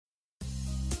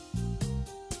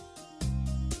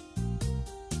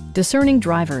Discerning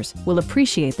drivers will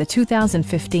appreciate the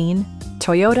 2015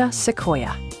 Toyota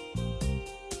Sequoia.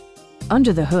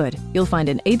 Under the hood, you'll find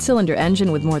an 8-cylinder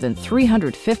engine with more than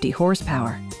 350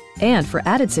 horsepower. And for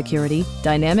added security,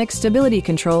 dynamic stability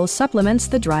control supplements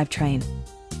the drivetrain.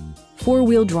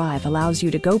 4-wheel drive allows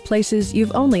you to go places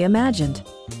you've only imagined.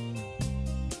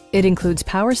 It includes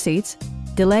power seats,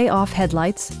 delay-off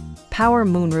headlights, power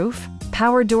moonroof,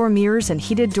 power door mirrors and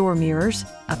heated door mirrors,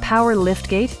 a power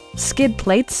liftgate, skid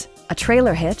plates, a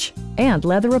trailer hitch, and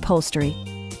leather upholstery.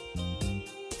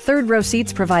 Third-row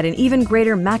seats provide an even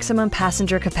greater maximum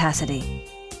passenger capacity.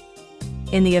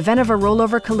 In the event of a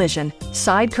rollover collision,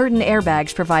 side curtain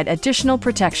airbags provide additional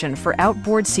protection for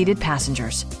outboard seated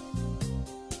passengers.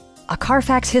 A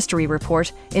Carfax history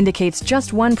report indicates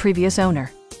just one previous owner.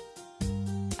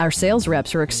 Our sales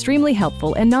reps are extremely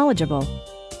helpful and knowledgeable.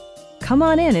 Come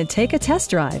on in and take a test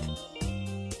drive.